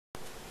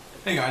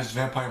Hey guys, it's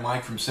Vampire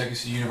Mike from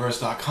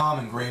SegaCityUniverse.com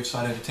and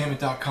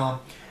GravesideEntertainment.com,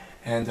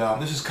 and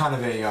this is kind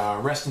of a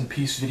rest in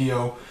peace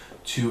video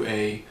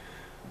to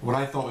what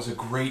I thought was a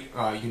great,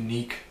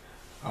 unique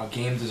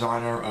game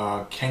designer,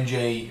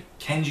 Kenji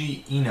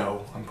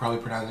Eno. I'm probably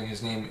pronouncing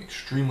his name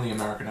extremely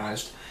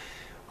Americanized.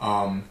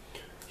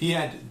 He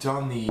had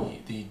done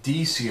the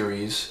D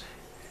series,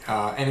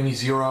 Enemy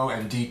Zero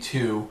and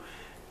D2,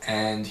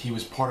 and he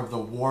was part of the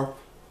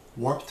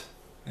Warped.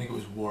 I think it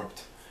was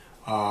Warped.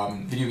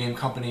 Video game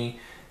company.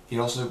 He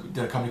also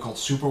did a company called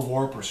Super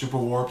Warped,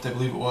 I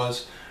believe it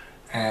was,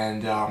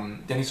 and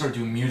then he started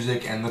doing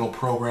music and little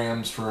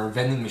programs for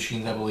vending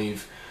machines, I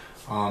believe.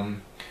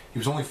 He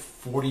was only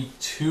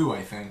 42,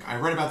 I think. I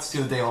read about this the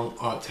other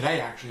day, today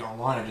actually,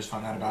 online. I just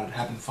found out about it. It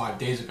happened 5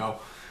 days ago,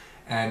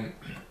 and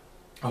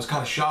I was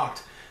kind of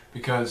shocked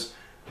because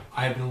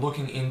I had been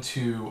looking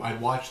into, I'd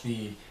watched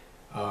the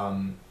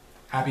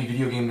Happy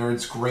Video Game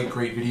Nerds great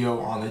video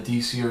on the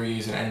D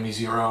series and Enemy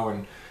Zero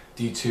and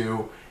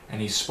D2,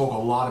 and he spoke a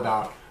lot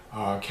about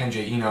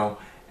Kenji Eno,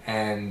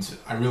 and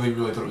I really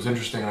thought it was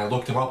interesting, and I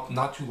looked him up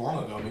not too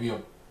long ago, maybe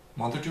a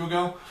month or two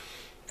ago,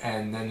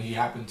 and then he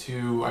happened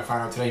to, I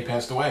found out today he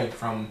passed away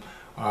from,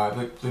 I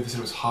believe they said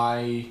it was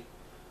high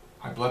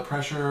blood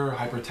pressure,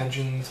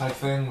 hypertension type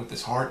thing with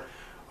his heart.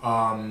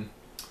 One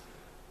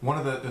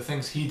of the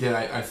things he did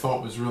I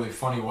thought was really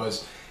funny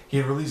was he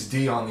had released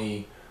D on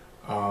the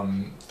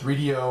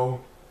 3DO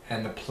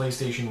and the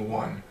PlayStation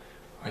 1.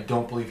 I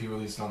don't believe he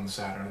released it on the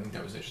Saturn. I think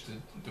that was it, just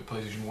the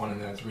PlayStation 1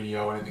 and the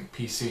 3DO and I think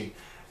PC.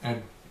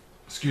 And,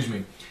 excuse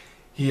me,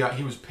 he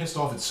was pissed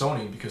off at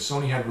Sony because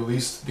Sony had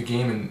released the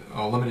game in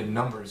limited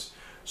numbers.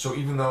 So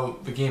even though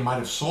the game might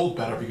have sold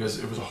better because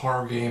it was a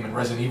horror game and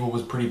Resident Evil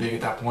was pretty big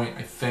at that point,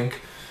 I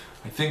think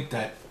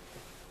that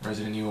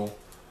Resident Evil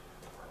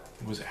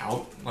was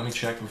out. Let me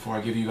check before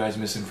I give you guys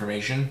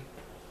misinformation.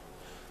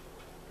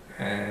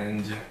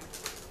 And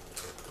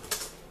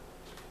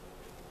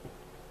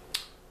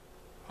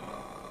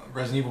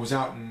Resident Evil was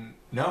out in,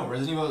 no,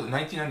 Resident Evil was in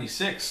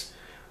 1996.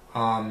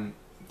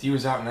 D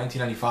was out in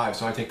 1995,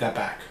 so I take that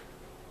back.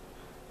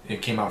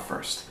 It came out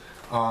first.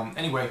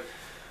 Anyway,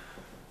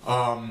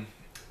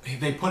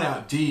 they put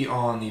out D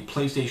on the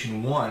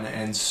PlayStation 1,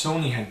 and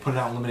Sony had put it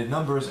out in limited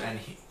numbers, and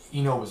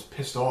Eno was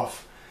pissed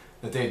off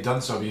that they had done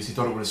so because he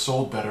thought it would have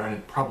sold better, and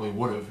it probably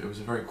would have. It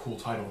was a very cool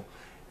title.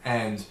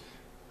 And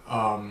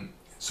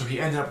so he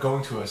ended up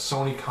going to a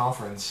Sony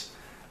conference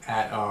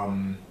at,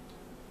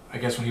 I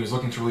guess when he was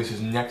looking to release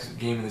his next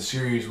game in the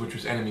series, which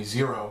was Enemy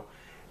Zero,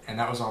 and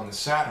that was on the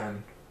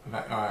Saturn,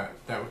 that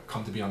would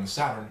come to be on the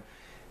Saturn.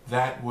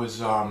 That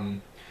was,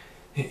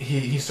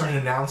 he started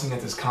announcing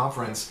at this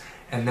conference,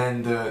 and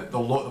then the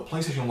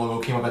PlayStation logo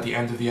came up at the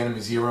end of the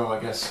Enemy Zero, I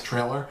guess,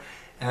 trailer,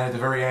 and then at the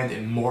very end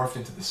it morphed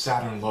into the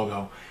Saturn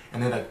logo,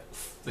 and then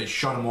they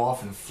shut him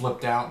off and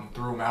flipped out and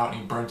threw him out, and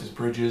he burnt his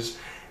bridges,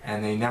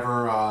 and he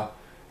never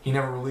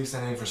released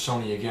anything for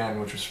Sony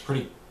again, which was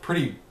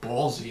pretty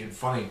ballsy and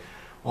funny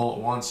all at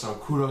once, so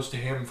kudos to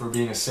him for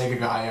being a Sega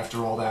guy after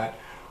all that.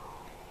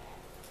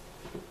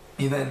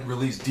 He then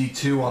released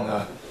D2 on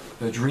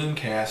the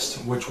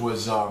Dreamcast, which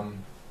was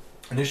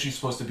initially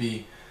supposed to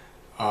be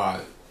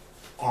on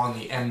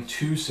the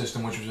M2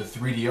 system, which was a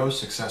 3DO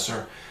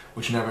successor,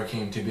 which never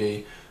came to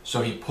be.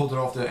 So he pulled it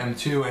off the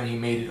M2 and he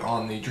made it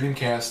on the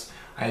Dreamcast.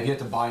 I have yet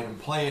to buy it and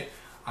play it.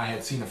 I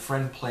had seen a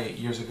friend play it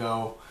years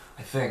ago,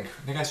 I think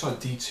I saw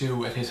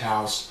D2 at his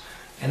house.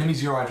 Enemy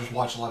Zero I just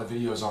watched a lot of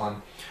videos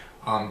on.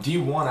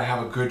 D1 I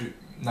have a good,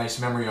 nice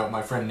memory of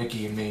my friend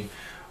Nicky and me,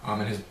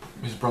 and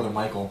his brother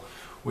Michael.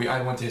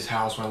 I went to his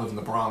house when I lived in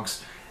the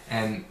Bronx,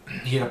 and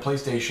he had a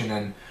PlayStation,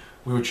 and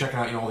we were checking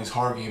out all these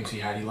horror games he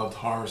had. He loved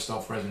horror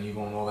stuff, Resident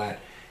Evil and all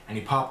that, and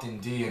he popped in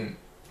D and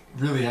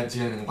really hadn't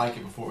seen anything like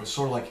it before. It was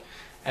sort of like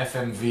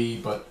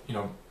FMV, but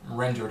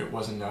rendered. It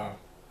wasn't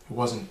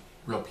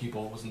real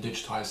people. It wasn't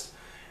digitized,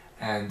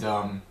 and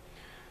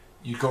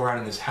you'd go around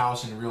in this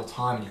house in real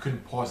time, and you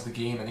couldn't pause the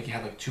game. I think you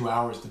had like 2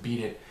 hours to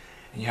beat it.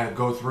 And you had to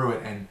go through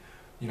it and,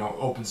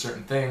 open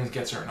certain things,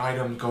 get certain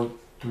items, go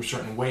through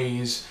certain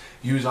ways,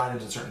 use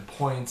items at certain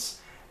points,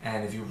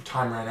 and if your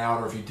time ran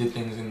out or if you did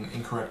things in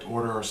incorrect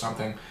order or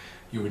something,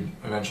 you would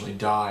eventually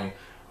die.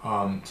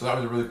 So that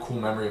was a really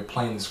cool memory of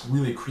playing this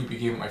really creepy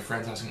game at my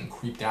friend's house and getting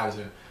creeped out as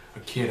a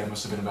kid. I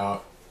must have been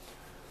about,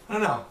 I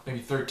don't know, maybe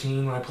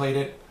 13 when I played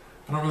it.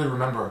 I don't really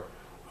remember.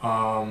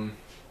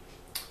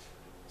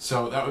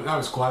 So that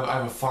was cool. I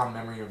have a fond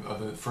memory of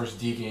the first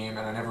D game,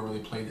 and I never really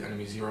played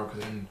Enemy Zero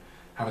because I didn't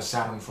have a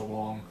Saturn for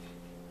long.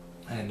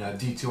 And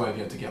D2 I've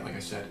yet to get, like I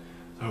said.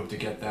 I hope to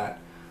get that.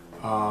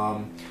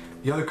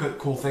 The other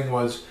cool thing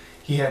was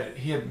he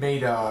had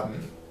made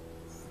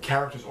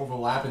characters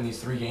overlap in these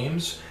three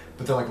games,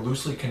 but they're like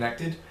loosely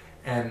connected,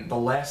 and the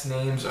last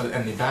names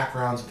and the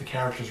backgrounds of the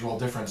characters are all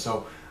different.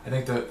 So I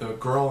think the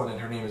girl in it,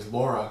 her name is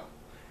Laura,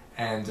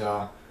 and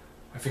I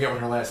forget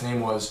what her last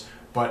name was,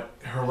 but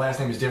her last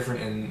name is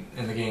different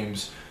in the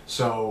games,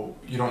 so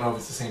you don't know if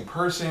it's the same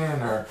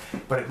person,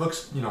 but it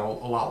looks a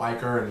lot like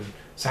her and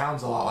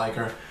sounds a lot like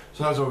her,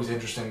 so that was always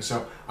interesting.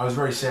 So I was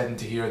very saddened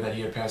to hear that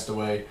he had passed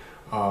away.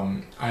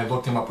 I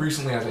looked him up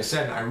recently, as I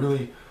said, and I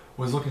really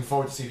was looking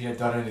forward to see if he had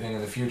done anything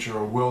in the future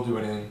or will do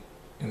anything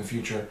in the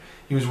future.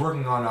 He was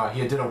working on,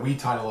 he did a Wii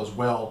title as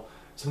well,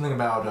 something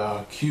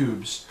about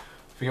cubes.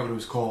 I forget what it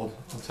was called.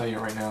 I'll tell you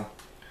right now.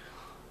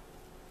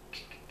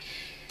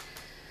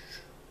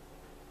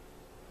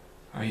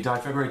 He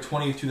died February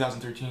 20th,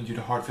 2013 due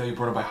to heart failure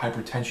brought on by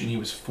hypertension. He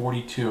was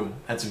 42.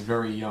 That's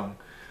very young.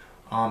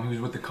 He was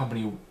with the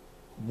company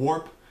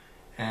Warp,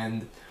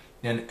 and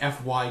then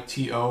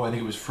FYTO, I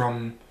think it was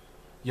From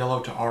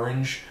Yellow to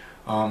Orange.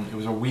 It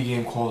was a Wii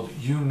game called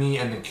You, Me,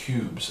 and the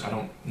Cubes. I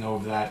don't know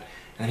of that.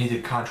 And he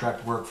did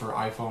contract work for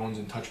iPhones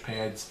and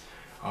touchpads,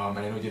 and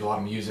I know he did a lot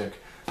of music.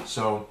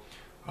 So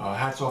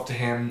hats off to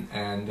him,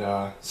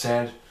 and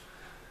sad.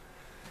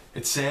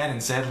 It's sad,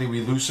 and sadly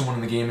we lose someone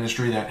in the game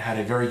industry that had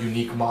a very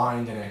unique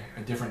mind and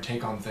a different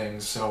take on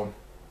things. So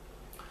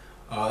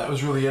that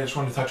was really it. I just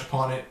wanted to touch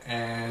upon it,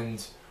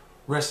 and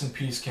rest in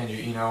peace,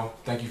 Kenji Eno.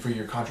 Thank you for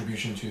your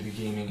contribution to the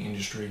gaming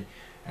industry.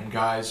 And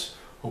guys,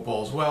 hope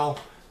all is well.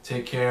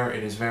 Take care.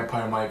 It is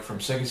Vampire Mike from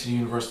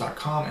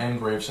SegaCityUniverse.com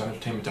and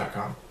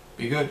GravesideEntertainment.com.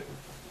 Be good.